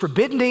which he was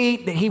forbidden to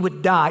eat, that he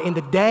would die. In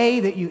the day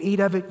that you eat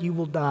of it, you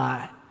will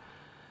die.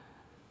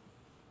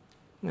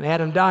 And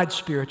Adam died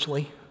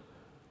spiritually.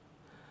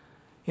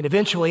 And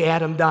eventually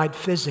Adam died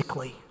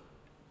physically.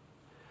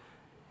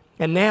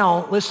 And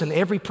now, listen,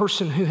 every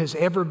person who has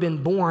ever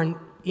been born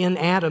in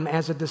Adam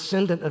as a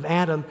descendant of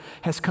Adam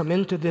has come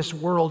into this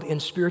world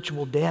in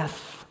spiritual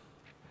death.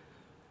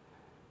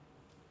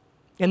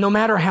 And no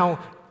matter how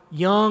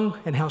young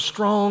and how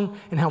strong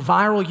and how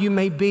viral you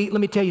may be,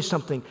 let me tell you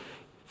something.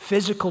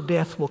 Physical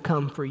death will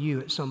come for you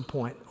at some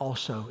point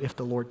also, if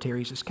the Lord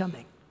tarries is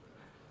coming.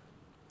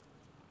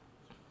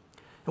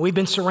 And we've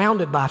been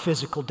surrounded by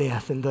physical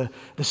death and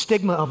the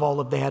stigma of all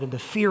of that and the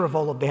fear of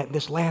all of that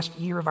this last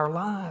year of our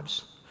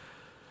lives.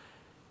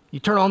 You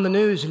turn on the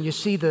news and you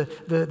see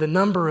the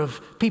number of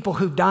people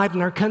who've died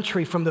in our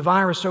country from the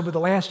virus over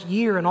the last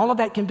year, and all of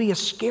that can be a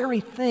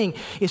scary thing,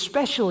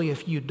 especially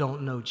if you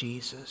don't know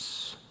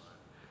Jesus,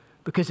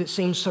 because it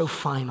seems so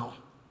final.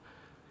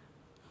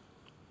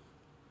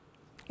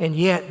 And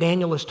yet,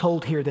 Daniel is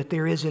told here that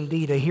there is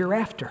indeed a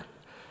hereafter.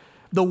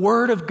 The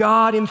Word of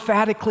God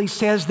emphatically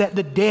says that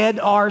the dead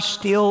are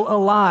still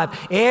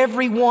alive.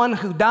 Everyone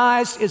who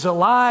dies is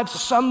alive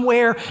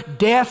somewhere.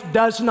 Death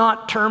does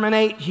not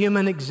terminate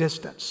human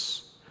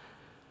existence.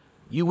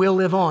 You will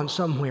live on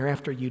somewhere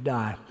after you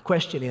die. The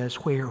question is,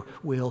 where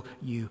will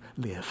you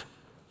live?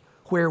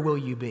 Where will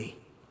you be?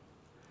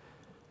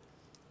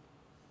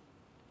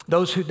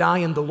 Those who die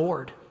in the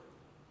Lord,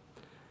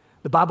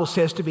 the Bible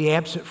says to be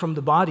absent from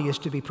the body is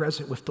to be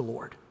present with the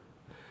Lord.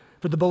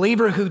 For the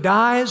believer who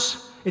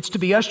dies, it's to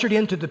be ushered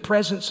into the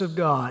presence of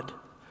God,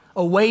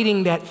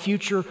 awaiting that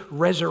future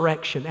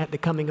resurrection at the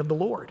coming of the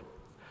Lord.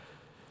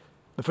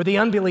 But for the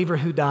unbeliever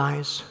who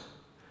dies,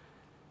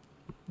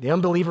 the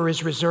unbeliever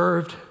is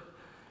reserved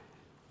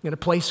in a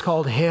place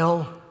called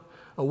hell,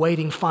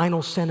 awaiting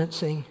final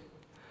sentencing.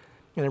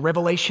 And in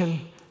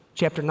Revelation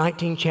chapter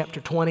 19,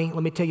 chapter 20,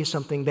 let me tell you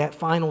something, that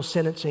final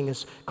sentencing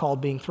is called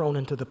being thrown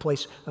into the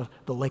place of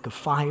the lake of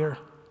fire.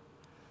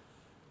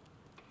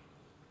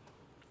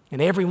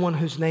 And everyone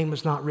whose name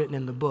was not written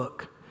in the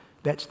book,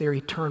 that's their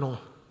eternal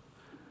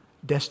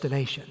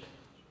destination.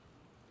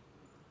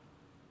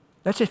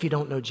 That's if you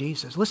don't know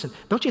Jesus. Listen,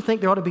 don't you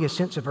think there ought to be a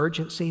sense of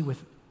urgency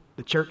with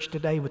the church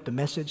today, with the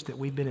message that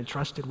we've been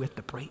entrusted with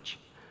to preach?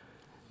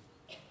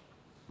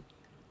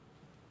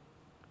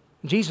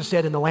 Jesus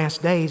said in the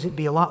last days, it'd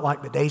be a lot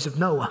like the days of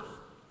Noah.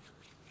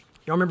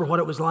 Y'all remember what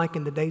it was like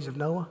in the days of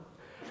Noah?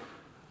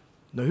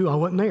 No, I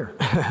wasn't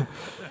there.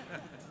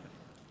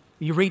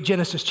 You read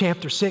Genesis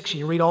chapter 6 and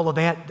you read all of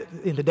that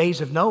in the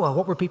days of Noah.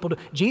 What were people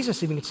doing?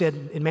 Jesus even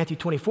said in Matthew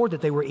 24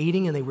 that they were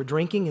eating and they were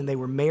drinking and they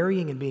were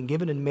marrying and being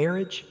given in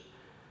marriage.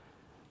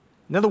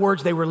 In other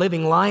words, they were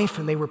living life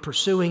and they were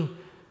pursuing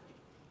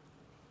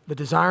the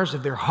desires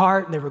of their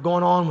heart and they were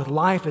going on with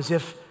life as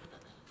if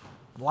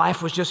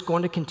life was just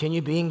going to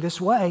continue being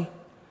this way.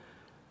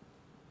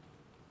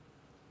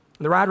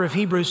 The writer of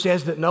Hebrews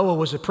says that Noah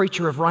was a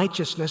preacher of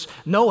righteousness.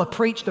 Noah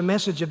preached the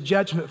message of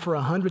judgment for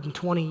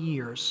 120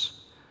 years.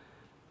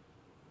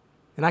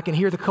 And I can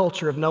hear the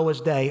culture of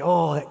Noah's day.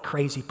 Oh, that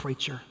crazy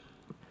preacher.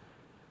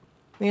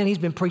 Man, he's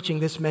been preaching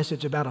this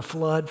message about a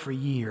flood for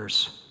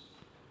years.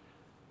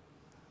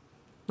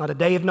 Not a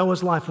day of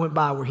Noah's life went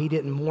by where he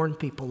didn't warn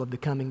people of the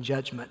coming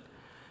judgment.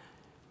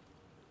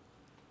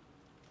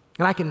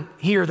 And I can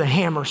hear the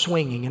hammer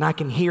swinging, and I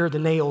can hear the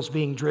nails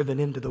being driven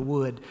into the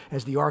wood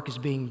as the ark is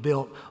being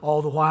built.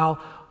 All the while,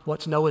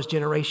 what's Noah's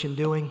generation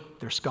doing?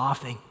 They're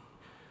scoffing.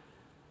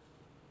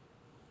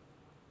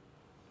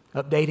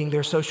 Updating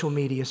their social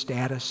media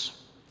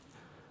status,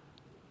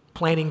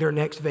 planning their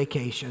next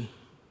vacation,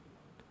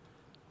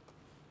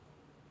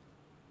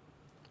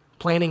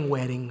 planning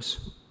weddings.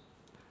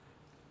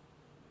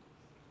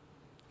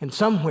 And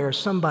somewhere,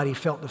 somebody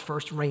felt the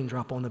first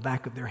raindrop on the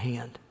back of their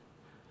hand.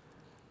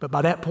 But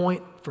by that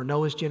point, for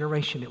Noah's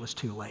generation, it was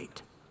too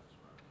late.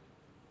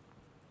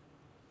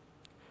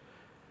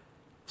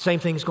 Same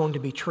thing is going to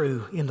be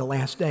true in the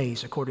last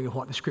days, according to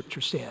what the Scripture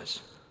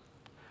says.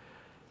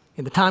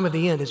 And the time of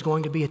the end is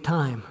going to be a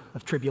time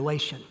of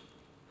tribulation.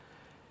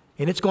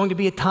 And it's going to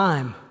be a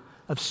time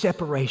of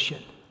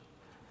separation.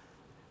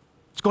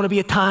 It's going to be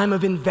a time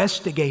of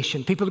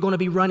investigation. People are going to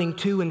be running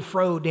to and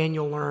fro,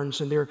 Daniel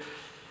learns, and their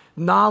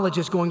knowledge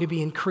is going to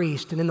be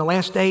increased. And in the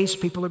last days,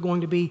 people are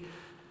going to be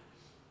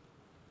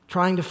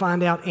trying to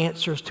find out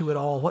answers to it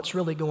all, what's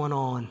really going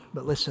on.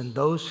 But listen,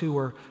 those who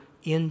are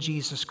in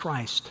Jesus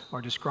Christ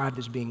are described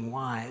as being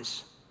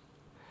wise.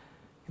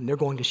 And they're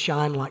going to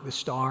shine like the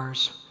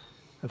stars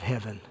of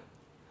heaven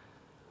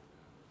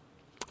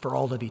for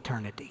all of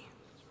eternity.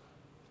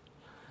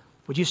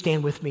 Would you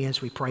stand with me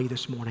as we pray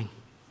this morning?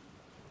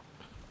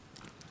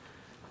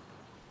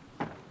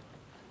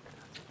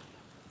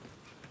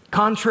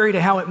 Contrary to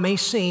how it may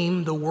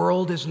seem, the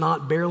world is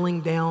not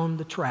barreling down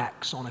the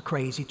tracks on a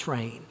crazy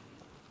train.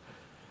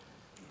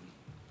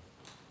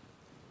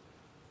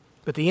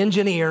 But the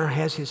engineer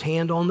has his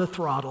hand on the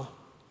throttle.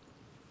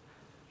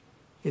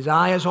 His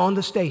eye is on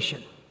the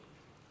station.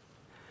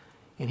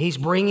 And he's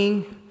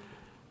bringing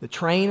the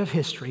train of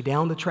history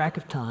down the track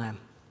of time.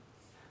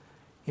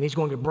 And he's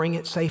going to bring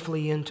it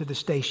safely into the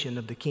station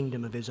of the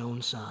kingdom of his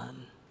own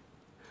Son.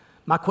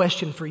 My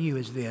question for you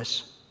is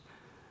this: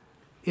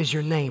 is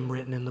your name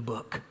written in the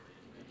book?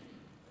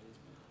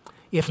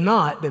 If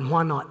not, then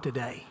why not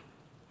today?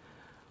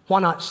 Why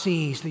not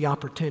seize the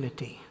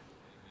opportunity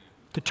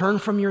to turn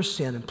from your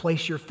sin and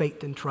place your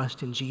faith and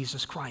trust in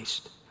Jesus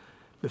Christ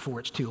before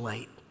it's too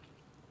late?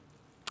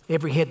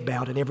 Every head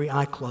bowed and every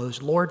eye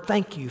closed. Lord,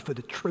 thank you for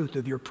the truth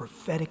of your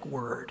prophetic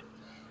word.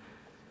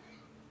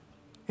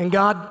 And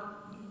God,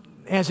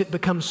 as it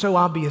becomes so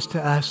obvious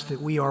to us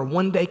that we are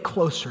one day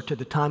closer to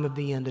the time of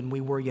the end than we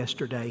were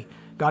yesterday,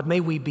 God, may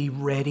we be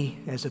ready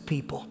as a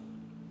people.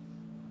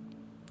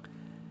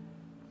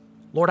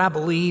 Lord, I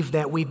believe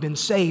that we've been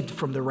saved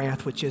from the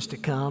wrath which is to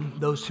come,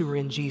 those who are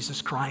in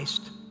Jesus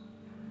Christ.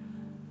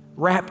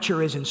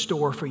 Rapture is in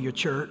store for your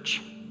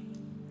church.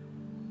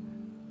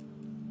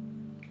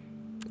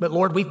 But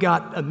Lord, we've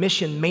got a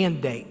mission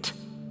mandate.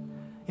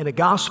 and a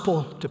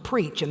gospel to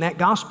preach. And that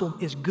gospel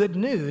is good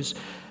news,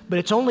 but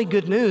it's only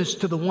good news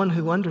to the one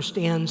who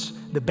understands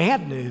the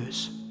bad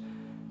news.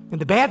 And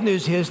the bad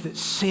news is that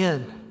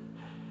sin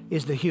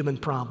is the human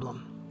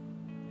problem.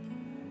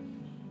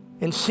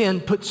 And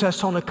sin puts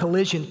us on a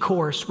collision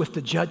course with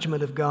the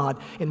judgment of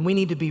God. And we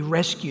need to be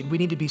rescued. We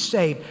need to be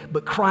saved.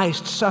 But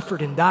Christ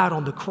suffered and died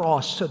on the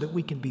cross so that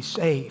we can be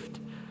saved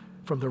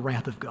from the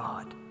wrath of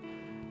God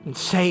and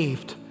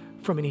saved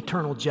from an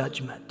eternal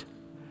judgment.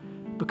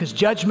 Because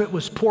judgment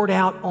was poured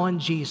out on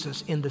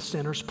Jesus in the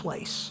sinner's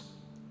place.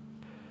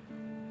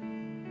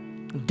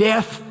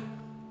 Death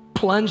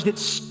plunged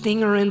its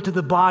stinger into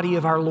the body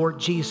of our Lord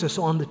Jesus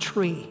on the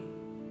tree.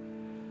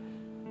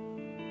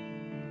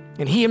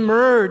 And he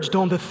emerged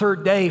on the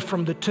third day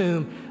from the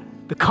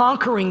tomb, the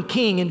conquering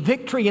king in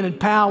victory and in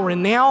power.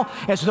 And now,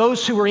 as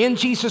those who are in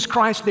Jesus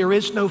Christ, there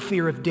is no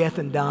fear of death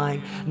and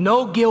dying,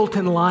 no guilt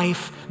in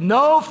life,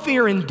 no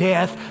fear in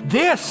death.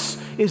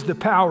 This is the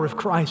power of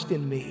Christ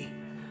in me.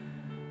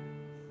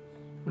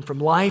 And from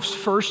life's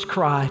first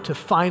cry to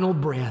final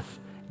breath,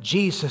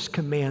 Jesus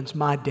commands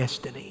my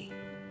destiny.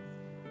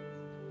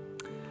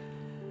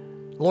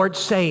 Lord,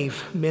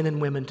 save men and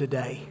women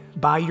today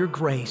by your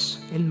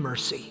grace and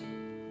mercy.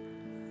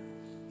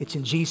 It's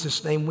in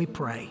Jesus' name we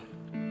pray.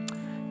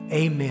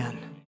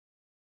 Amen.